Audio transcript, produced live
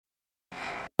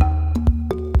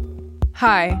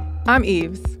Hi, I'm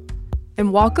Eves,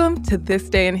 and welcome to This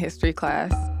Day in History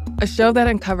class, a show that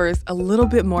uncovers a little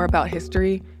bit more about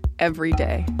history every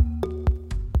day.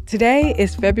 Today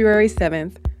is February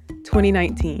 7th,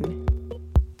 2019.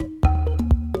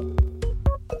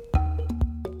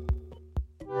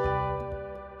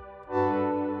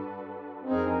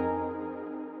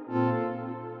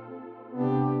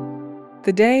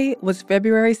 The day was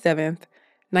February 7th,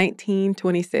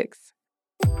 1926.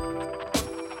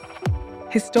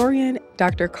 Historian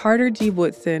Dr. Carter G.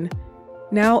 Woodson,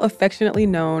 now affectionately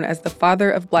known as the father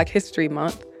of Black History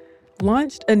Month,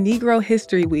 launched a Negro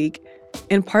History Week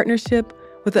in partnership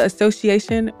with the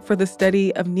Association for the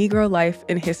Study of Negro Life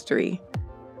and History.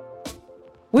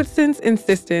 Woodson's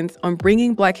insistence on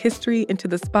bringing Black history into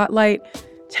the spotlight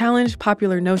challenged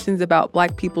popular notions about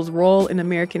Black people's role in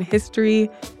American history,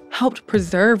 helped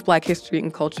preserve Black history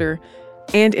and culture,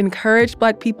 and encouraged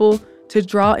Black people to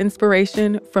draw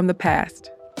inspiration from the past.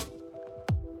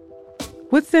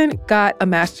 Woodson got a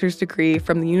master's degree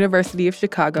from the University of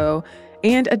Chicago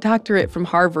and a doctorate from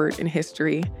Harvard in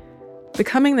history,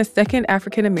 becoming the second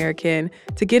African American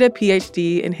to get a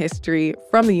PhD in history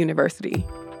from the university.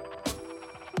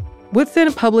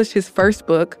 Woodson published his first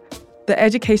book, The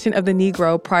Education of the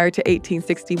Negro Prior to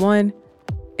 1861,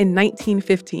 in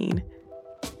 1915,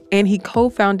 and he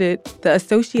co-founded the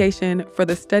Association for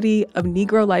the Study of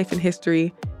Negro Life and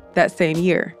History that same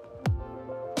year.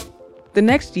 The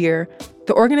next year,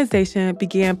 the organization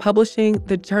began publishing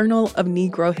the Journal of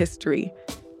Negro History,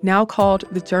 now called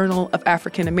the Journal of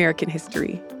African American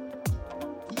History.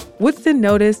 Woodson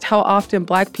noticed how often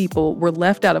Black people were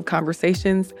left out of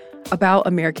conversations about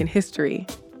American history.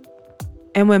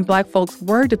 And when Black folks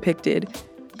were depicted,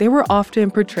 they were often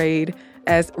portrayed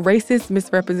as racist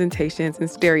misrepresentations and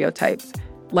stereotypes,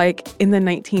 like in the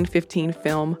 1915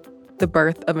 film, The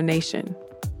Birth of a Nation.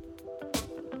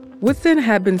 Woodson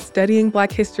had been studying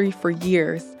Black history for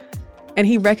years, and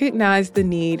he recognized the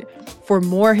need for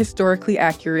more historically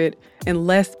accurate and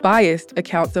less biased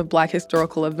accounts of Black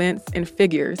historical events and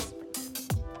figures.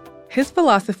 His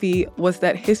philosophy was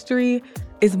that history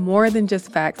is more than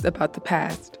just facts about the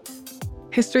past.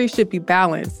 History should be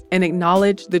balanced and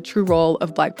acknowledge the true role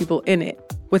of Black people in it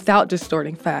without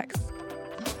distorting facts.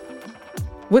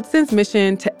 Woodson's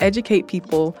mission to educate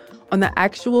people on the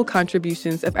actual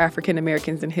contributions of African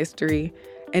Americans in history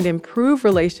and improve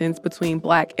relations between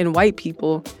Black and white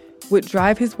people would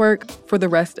drive his work for the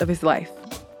rest of his life.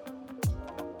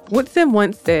 Woodson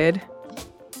once said,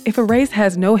 "If a race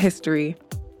has no history,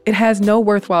 it has no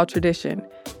worthwhile tradition.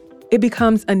 It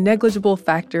becomes a negligible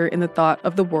factor in the thought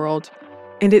of the world,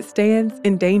 and it stands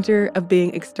in danger of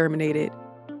being exterminated."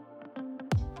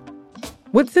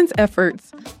 Woodson's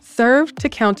efforts served to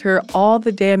counter all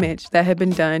the damage that had been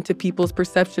done to people's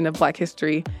perception of Black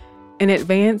history and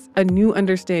advance a new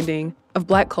understanding of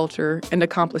Black culture and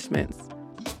accomplishments.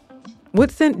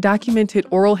 Woodson documented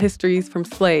oral histories from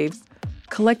slaves,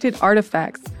 collected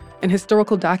artifacts and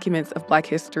historical documents of Black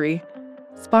history,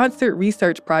 sponsored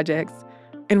research projects,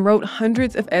 and wrote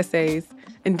hundreds of essays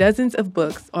and dozens of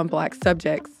books on Black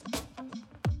subjects.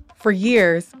 For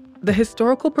years, the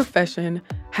historical profession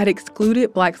had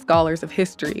excluded Black scholars of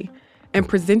history and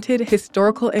presented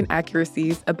historical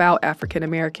inaccuracies about African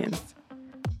Americans.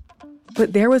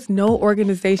 But there was no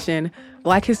organization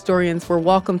Black historians were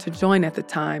welcome to join at the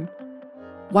time.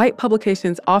 White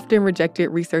publications often rejected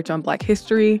research on Black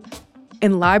history,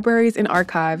 and libraries and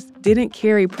archives didn't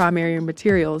carry primary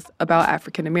materials about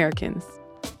African Americans.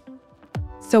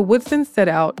 So Woodson set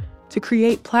out to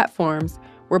create platforms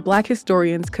where Black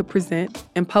historians could present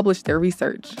and publish their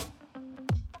research.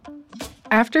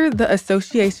 After the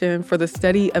Association for the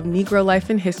Study of Negro Life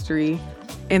and History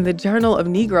and the Journal of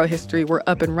Negro History were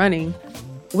up and running,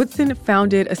 Woodson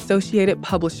founded Associated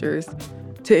Publishers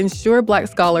to ensure Black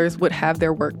scholars would have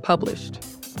their work published.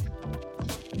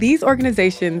 These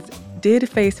organizations did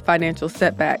face financial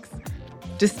setbacks,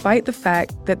 despite the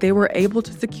fact that they were able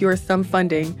to secure some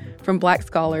funding from Black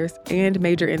scholars and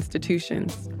major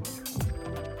institutions.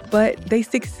 But they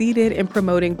succeeded in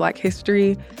promoting Black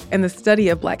history and the study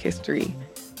of Black history,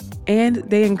 and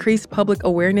they increased public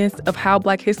awareness of how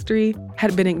Black history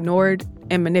had been ignored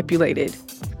and manipulated.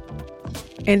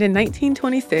 And in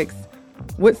 1926,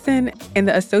 Woodson and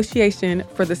the Association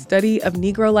for the Study of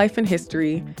Negro Life and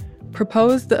History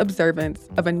proposed the observance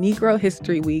of a Negro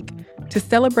History Week to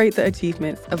celebrate the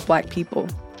achievements of Black people.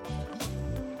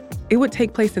 It would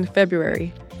take place in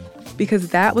February because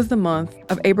that was the month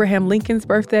of Abraham Lincoln's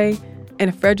birthday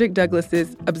and Frederick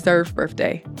Douglass's observed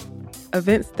birthday,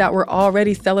 events that were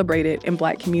already celebrated in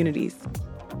Black communities.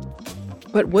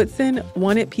 But Woodson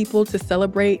wanted people to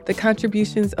celebrate the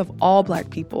contributions of all Black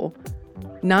people,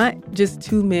 not just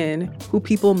two men who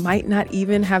people might not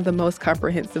even have the most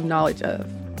comprehensive knowledge of.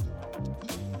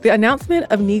 The announcement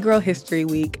of Negro History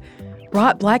Week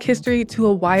brought Black history to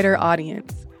a wider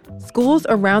audience. Schools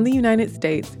around the United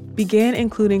States began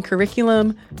including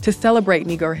curriculum to celebrate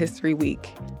Negro History Week,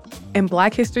 and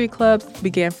Black history clubs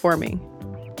began forming.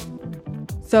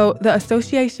 So the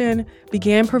association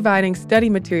began providing study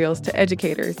materials to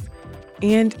educators,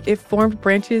 and it formed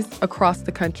branches across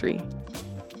the country.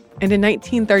 And in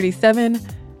 1937,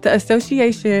 the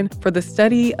Association for the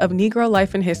Study of Negro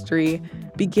Life and History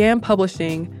began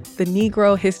publishing the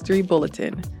Negro History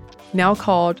Bulletin, now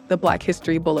called the Black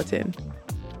History Bulletin.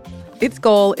 Its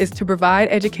goal is to provide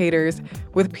educators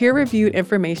with peer-reviewed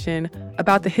information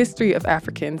about the history of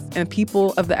Africans and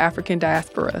people of the African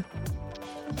diaspora.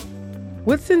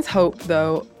 Woodson's hope,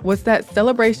 though, was that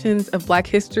celebrations of Black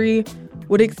history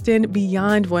would extend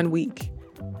beyond 1 week.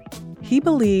 He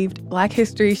believed Black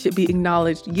history should be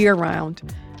acknowledged year-round,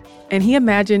 and he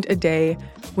imagined a day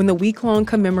when the week-long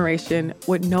commemoration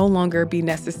would no longer be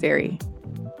necessary.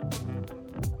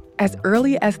 As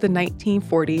early as the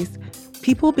 1940s,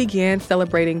 people began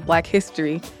celebrating Black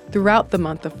history throughout the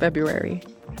month of February.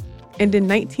 And in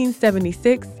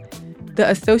 1976, the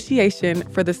Association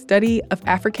for the Study of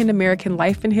African American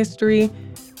Life and History,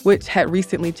 which had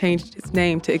recently changed its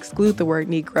name to exclude the word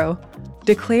Negro,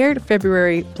 declared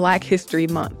February Black History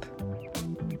Month.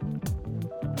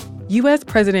 U.S.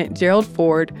 President Gerald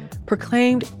Ford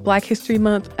proclaimed Black History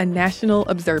Month a national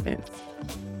observance.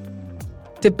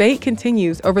 Debate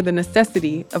continues over the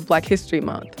necessity of Black History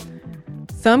Month.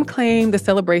 Some claim the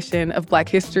celebration of Black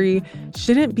history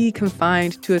shouldn't be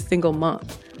confined to a single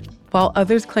month, while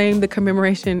others claim the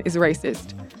commemoration is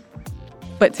racist.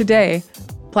 But today,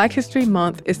 Black History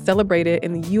Month is celebrated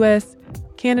in the U.S.,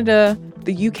 Canada,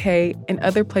 the UK, and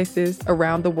other places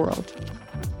around the world.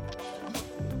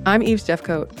 I'm Eve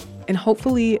Jeffcoat, and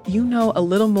hopefully you know a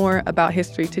little more about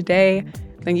history today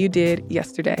than you did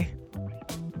yesterday.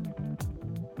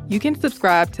 You can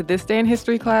subscribe to This Day in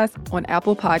History class on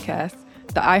Apple Podcasts,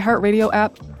 the iHeartRadio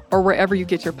app, or wherever you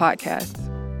get your podcasts.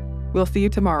 We'll see you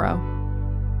tomorrow.